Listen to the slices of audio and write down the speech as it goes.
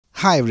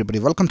Hi everybody,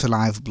 welcome to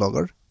Live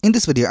Blogger. In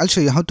this video, I'll show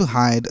you how to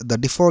hide the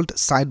default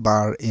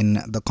sidebar in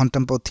the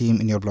Contempo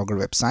theme in your Blogger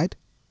website.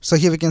 So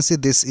here we can see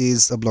this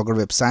is a Blogger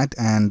website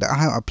and I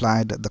have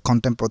applied the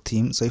Contempo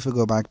theme. So if we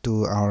go back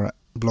to our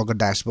Blogger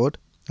dashboard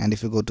and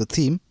if you go to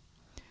theme,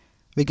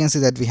 we can see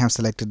that we have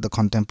selected the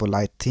Contempo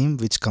Lite theme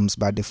which comes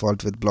by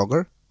default with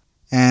Blogger.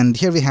 And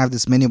here we have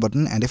this menu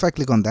button, and if I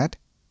click on that,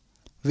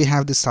 we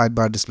have this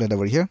sidebar displayed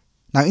over here.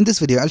 Now in this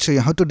video, I'll show you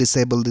how to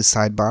disable this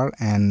sidebar,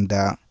 and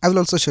I will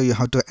also show you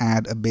how to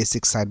add a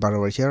basic sidebar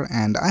over here.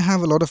 And I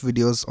have a lot of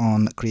videos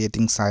on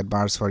creating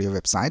sidebars for your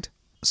website.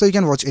 So you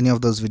can watch any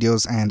of those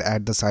videos and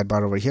add the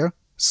sidebar over here.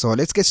 So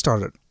let's get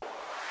started.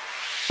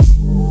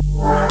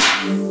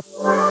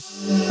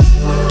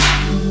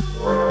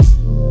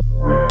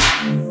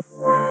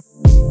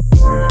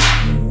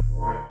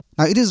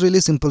 Now it is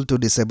really simple to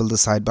disable the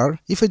sidebar.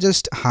 If you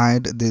just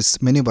hide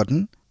this menu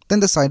button, then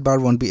the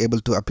sidebar won't be able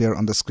to appear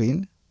on the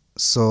screen.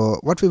 So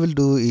what we will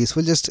do is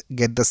we'll just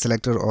get the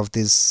selector of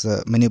this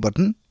menu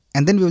button,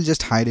 and then we will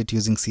just hide it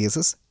using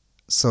CSS.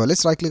 So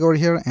let's right click over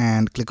here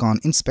and click on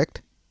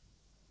inspect.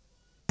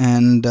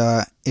 And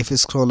if we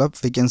scroll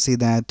up, we can see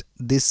that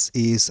this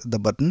is the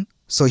button.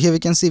 So here we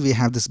can see we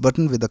have this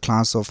button with the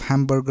class of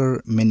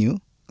hamburger menu.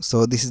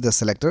 So this is the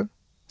selector.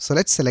 So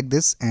let's select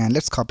this and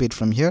let's copy it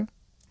from here.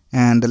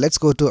 And let's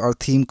go to our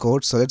theme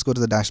code. So let's go to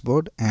the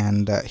dashboard,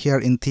 and here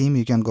in theme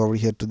you can go over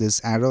here to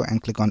this arrow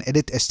and click on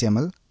edit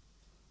HTML.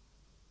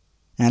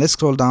 And let's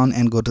scroll down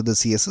and go to the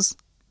CSS.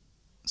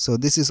 So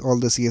this is all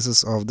the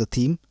CSS of the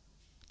theme.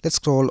 Let's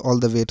scroll all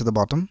the way to the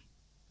bottom.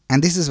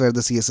 And this is where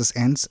the CSS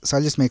ends. So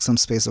I'll just make some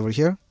space over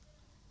here.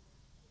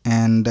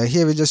 And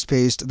here we just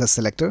paste the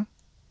selector.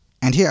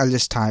 And here I'll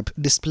just type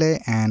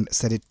display and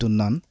set it to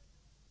none.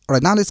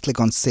 Alright, now let's click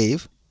on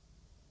save.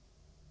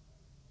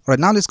 Alright,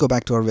 now let's go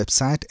back to our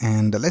website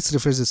and let's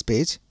refresh this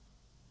page.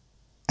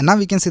 And now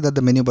we can see that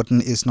the menu button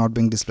is not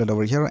being displayed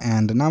over here,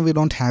 and now we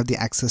don't have the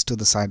access to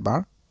the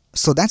sidebar.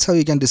 So that's how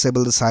you can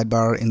disable the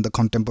sidebar in the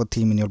Contempo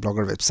theme in your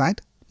Blogger website.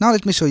 Now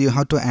let me show you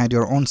how to add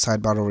your own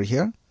sidebar over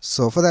here.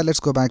 So for that,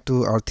 let's go back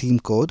to our theme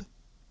code,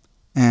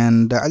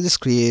 and I'll just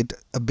create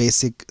a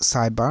basic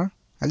sidebar.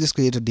 I'll just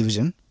create a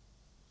division.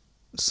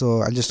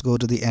 So I'll just go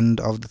to the end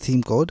of the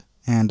theme code,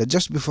 and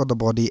just before the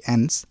body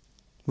ends,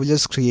 we'll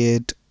just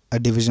create a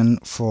division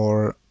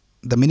for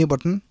the menu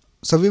button.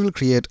 So we will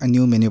create a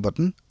new menu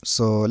button.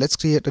 So let's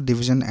create a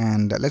division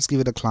and let's give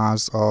it a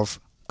class of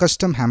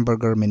custom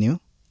hamburger menu.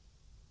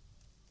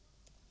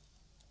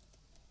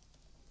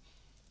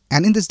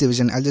 And in this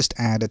division, I'll just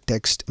add a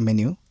text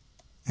menu,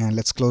 and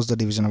let's close the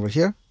division over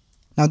here.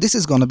 Now this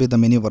is going to be the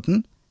menu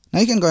button. Now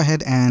you can go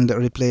ahead and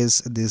replace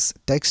this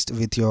text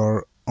with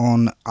your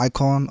own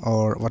icon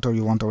or whatever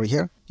you want over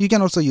here. You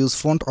can also use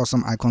font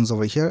awesome icons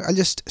over here. I'll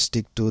just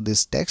stick to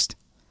this text.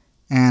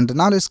 And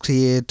now let's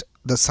create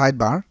the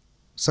sidebar.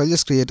 So I'll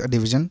just create a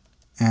division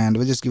and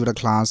we'll just give it a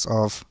class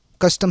of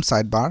custom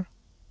sidebar.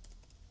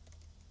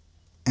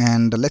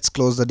 And let's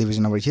close the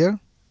division over here.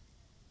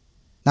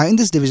 Now in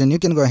this division, you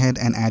can go ahead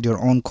and add your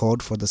own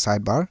code for the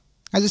sidebar.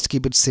 I'll just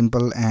keep it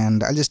simple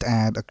and I'll just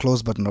add a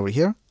close button over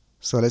here.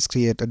 So let's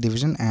create a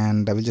division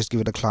and I will just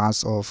give it a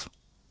class of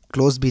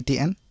close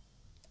btn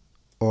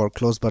or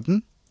close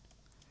button.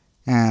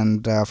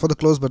 And for the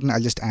close button, I'll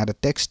just add a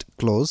text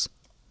close,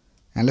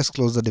 and let's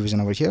close the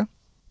division over here.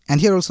 And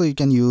here also you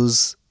can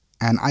use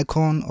an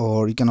icon,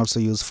 or you can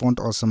also use font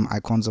awesome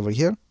icons over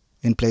here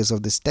in place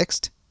of this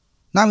text.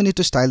 Now we need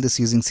to style this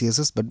using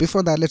CSS, but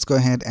before that, let's go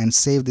ahead and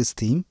save this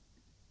theme.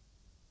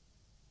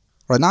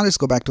 Right now let's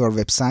go back to our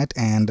website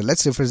and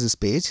let's refresh this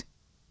page.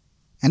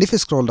 And if you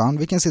scroll down,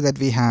 we can see that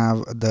we have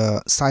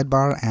the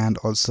sidebar and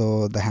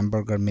also the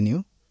hamburger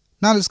menu.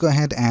 Now let's go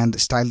ahead and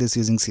style this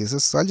using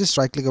CSS. So I'll just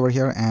right click over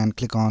here and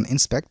click on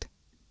inspect.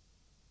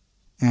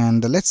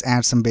 And let's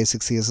add some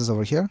basic CSS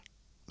over here.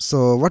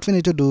 So what we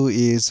need to do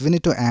is we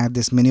need to add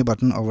this menu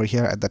button over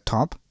here at the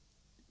top.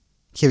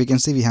 Here we can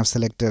see we have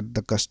selected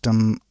the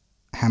custom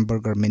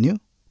hamburger menu.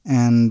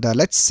 And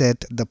let's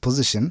set the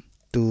position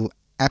to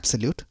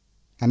absolute.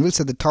 And we'll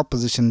set the top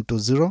position to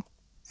 0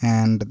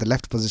 and the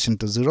left position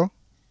to 0.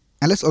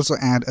 And let's also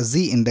add a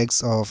z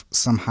index of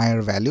some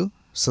higher value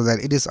so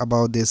that it is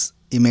above this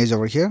image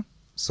over here.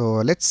 So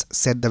let's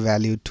set the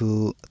value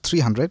to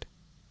 300.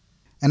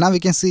 And now we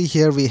can see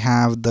here we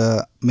have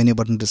the menu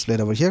button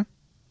displayed over here.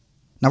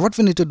 Now what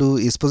we need to do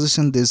is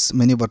position this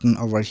menu button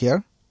over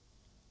here.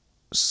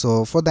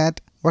 So for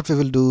that, what we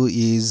will do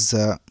is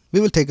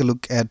we will take a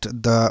look at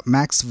the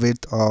max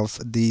width of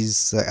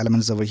these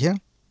elements over here.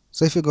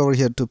 So if you go over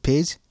here to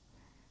page,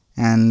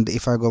 and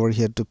if I go over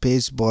here to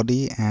page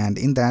body, and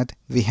in that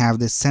we have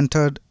this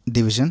centered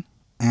division,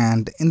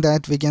 and in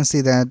that we can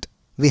see that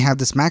we have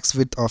this max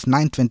width of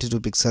 922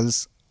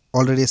 pixels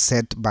already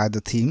set by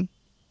the theme.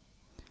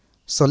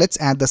 So let's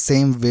add the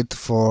same width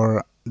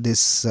for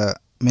this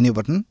menu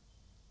button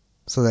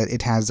so that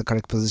it has the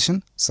correct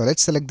position. So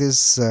let's select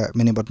this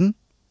menu button,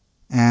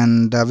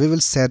 and we will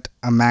set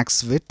a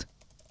max width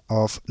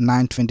of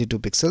 922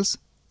 pixels.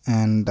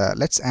 And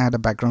let's add a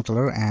background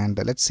color and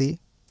let's see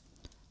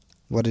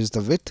what is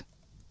the width.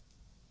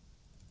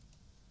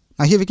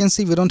 Now here we can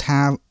see we don't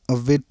have a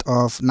width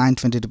of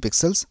 922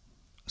 pixels.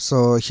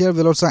 So here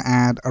we'll also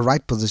add a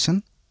right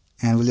position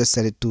and we'll just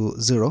set it to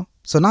 0.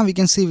 So now we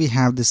can see we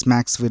have this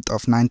max width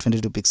of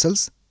 922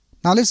 pixels.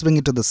 Now let's bring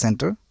it to the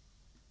center.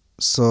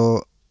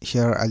 So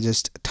here I'll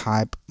just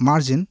type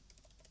margin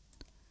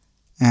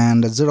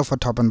and 0 for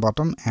top and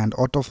bottom and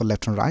auto for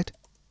left and right.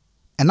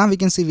 And now we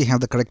can see we have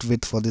the correct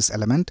width for this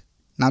element.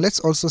 Now let's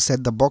also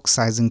set the box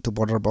sizing to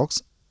border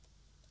box,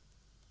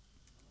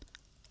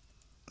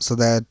 so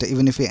that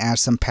even if we add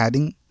some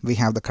padding, we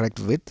have the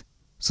correct width.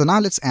 So now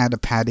let's add a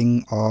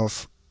padding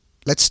of,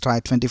 let's try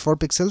 24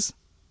 pixels,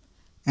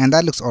 and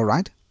that looks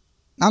alright.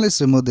 Now let's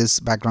remove this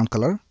background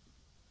color,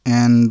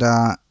 and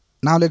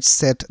now let's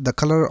set the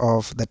color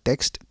of the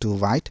text to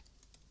white,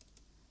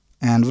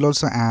 and we'll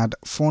also add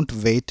font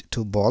weight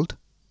to bold.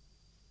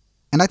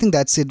 And I think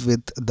that's it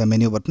with the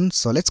menu button.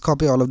 So let's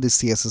copy all of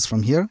this CSS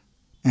from here,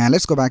 and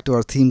let's go back to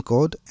our theme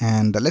code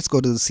and let's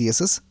go to the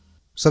CSS.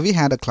 So we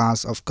had a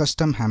class of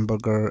custom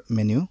hamburger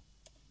menu,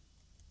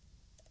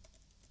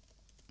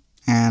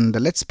 and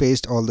let's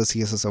paste all the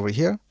CSS over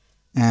here,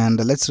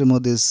 and let's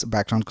remove this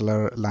background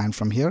color line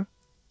from here.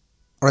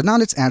 Alright, now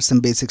let's add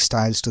some basic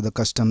styles to the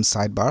custom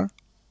sidebar.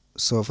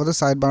 So for the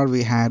sidebar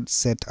we had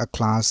set a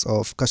class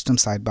of custom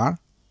sidebar.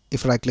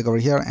 If I right click over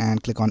here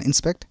and click on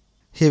inspect,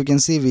 here you can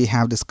see we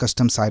have this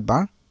custom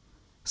sidebar.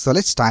 So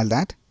let's style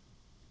that.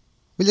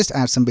 We'll just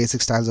add some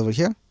basic styles over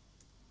here.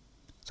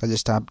 So I'll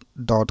just tap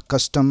dot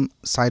custom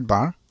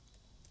sidebar,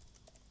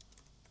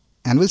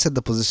 and we'll set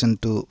the position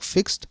to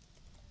fixed,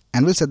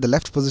 and we'll set the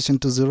left position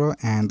to 0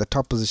 and the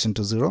top position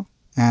to 0,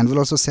 and we'll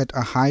also set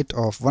a height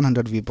of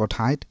 100 viewport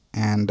height,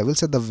 and we'll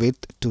set the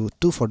width to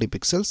 240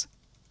 pixels.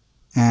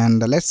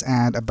 And let's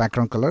add a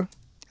background color.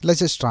 Let's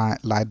just try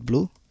light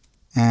blue,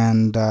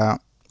 and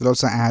we'll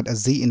also add a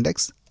Z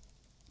index.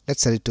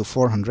 Let's set it to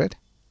 400,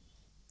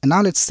 and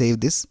now let's save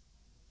this.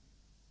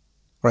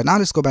 Right, now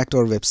let's go back to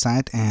our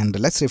website and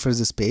let's refresh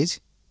this page.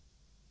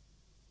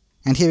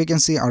 And here we can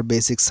see our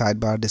basic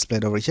sidebar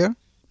displayed over here.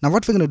 Now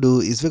what we're going to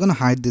do is we're going to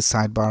hide this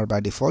sidebar by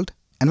default.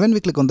 And when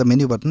we click on the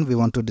menu button, we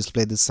want to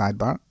display this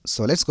sidebar.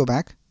 So let's go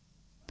back.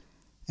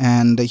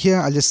 And here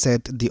I'll just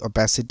set the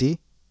opacity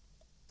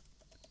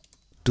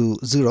to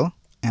 0.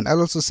 And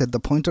I'll also set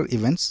the pointer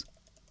events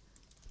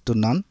to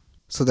none,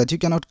 so that you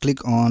cannot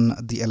click on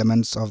the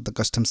elements of the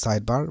custom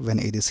sidebar when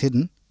it is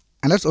hidden.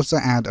 And let's also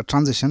add a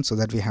transition so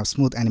that we have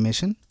smooth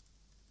animation,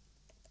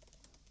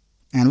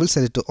 and we'll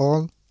set it to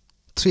all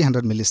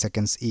 300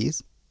 milliseconds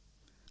ease.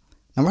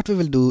 Now what we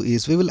will do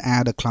is we will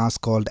add a class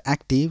called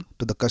active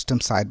to the custom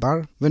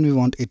sidebar when we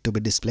want it to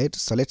be displayed.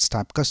 So let's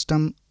type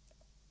custom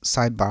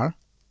sidebar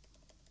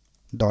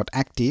dot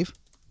active,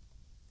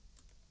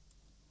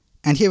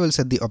 and here we'll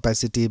set the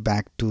opacity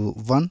back to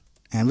 1,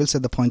 and we'll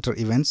set the pointer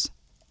events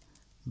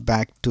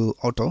back to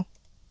auto.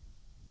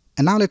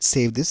 And now let's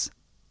save this.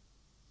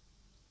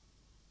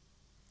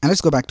 And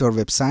let's go back to our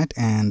website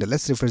and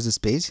let's refresh this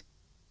page.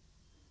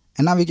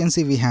 And now we can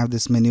see we have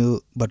this menu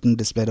button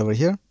displayed over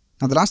here.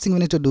 Now the last thing we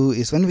need to do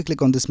is when we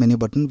click on this menu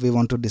button, we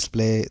want to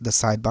display the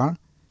sidebar.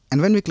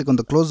 And when we click on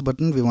the close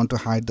button, we want to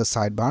hide the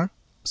sidebar.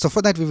 So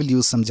for that we will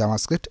use some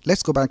JavaScript.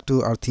 Let's go back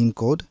to our theme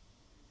code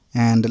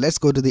and let's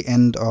go to the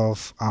end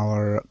of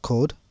our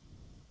code.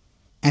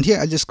 And here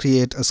I'll just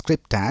create a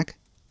script tag.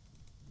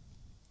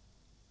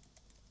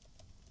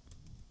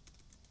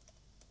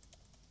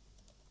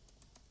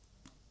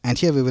 And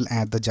here we will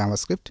add the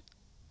JavaScript.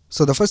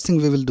 So the first thing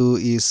we will do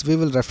is we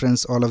will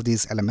reference all of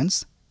these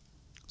elements.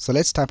 So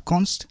let's type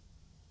const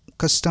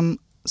custom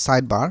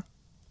sidebar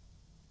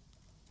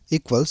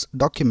equals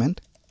document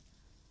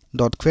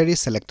dot query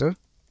selector,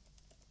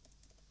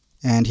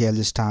 and here I'll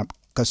just type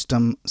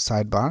custom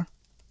sidebar,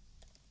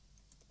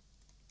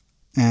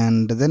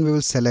 and then we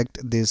will select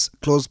this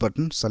close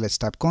button. So let's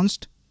type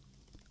const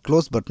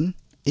close button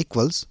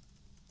equals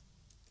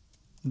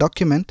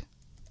document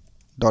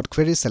dot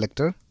query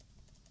selector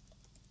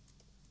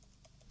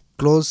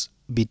close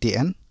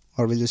btn,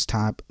 or we'll just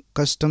type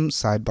custom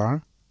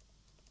sidebar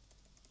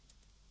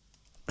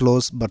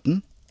close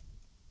button,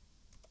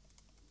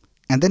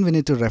 and then we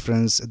need to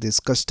reference this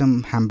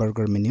custom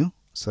hamburger menu.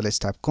 So let's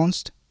type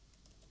const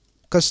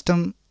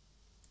custom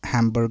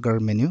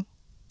hamburger menu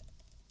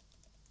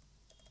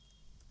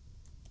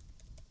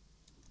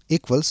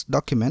equals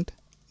document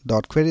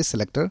dot query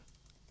selector,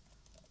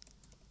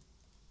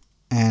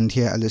 and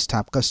here I'll just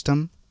type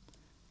custom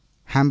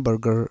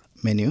hamburger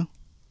menu.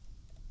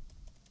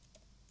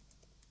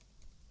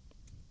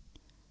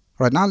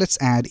 Right, now let's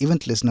add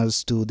event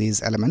listeners to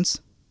these elements.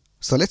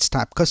 So let's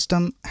type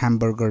custom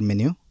hamburger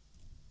menu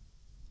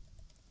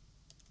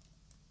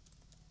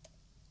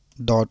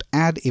dot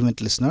add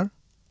event listener,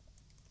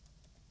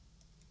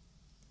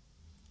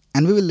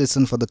 and we will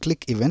listen for the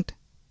click event,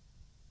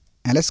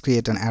 and let's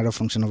create an arrow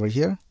function over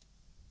here.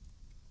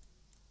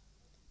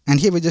 And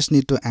here we just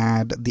need to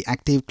add the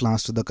active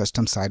class to the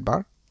custom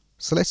sidebar.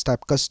 So let's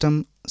type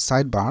custom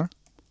sidebar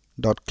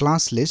dot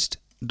class list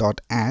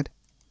dot add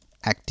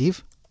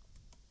active.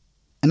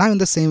 And now in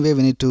the same way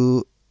we need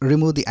to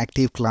remove the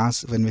active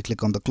class when we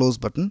click on the close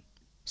button.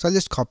 So I'll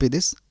just copy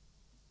this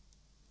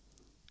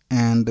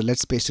and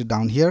let's paste it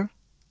down here,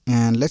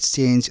 and let's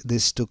change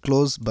this to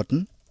close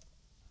button,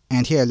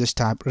 and here I'll just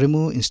tap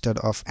remove instead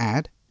of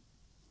add,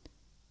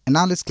 and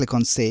now let's click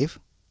on save.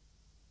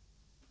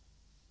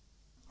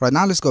 Right,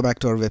 now let's go back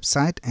to our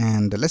website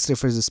and let's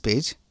refresh this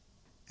page,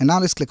 and now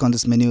let's click on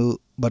this menu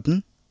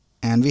button,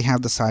 and we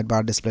have the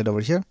sidebar displayed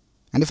over here,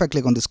 and if I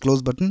click on this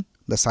close button,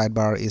 the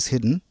sidebar is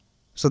hidden.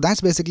 So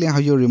that's basically how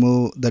you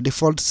remove the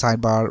default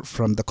sidebar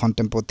from the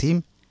Contempo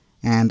theme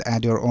and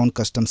add your own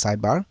custom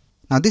sidebar.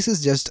 Now this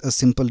is just a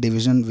simple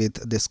division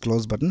with this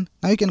close button.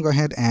 Now you can go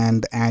ahead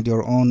and add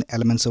your own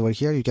elements over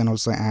here. You can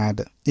also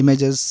add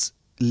images,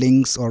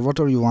 links, or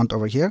whatever you want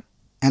over here.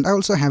 And I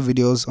also have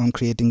videos on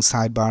creating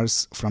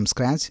sidebars from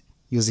scratch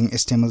using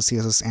HTML,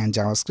 CSS, and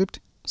JavaScript.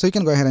 So you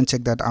can go ahead and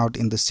check that out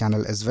in this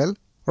channel as well.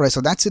 Alright,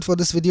 so that's it for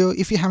this video.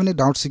 If you have any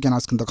doubts, you can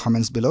ask in the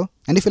comments below.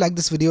 And if you like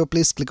this video,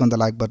 please click on the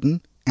like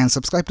button and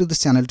subscribe to this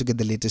channel to get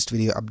the latest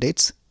video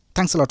updates.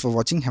 Thanks a lot for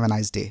watching. Have a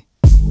nice day.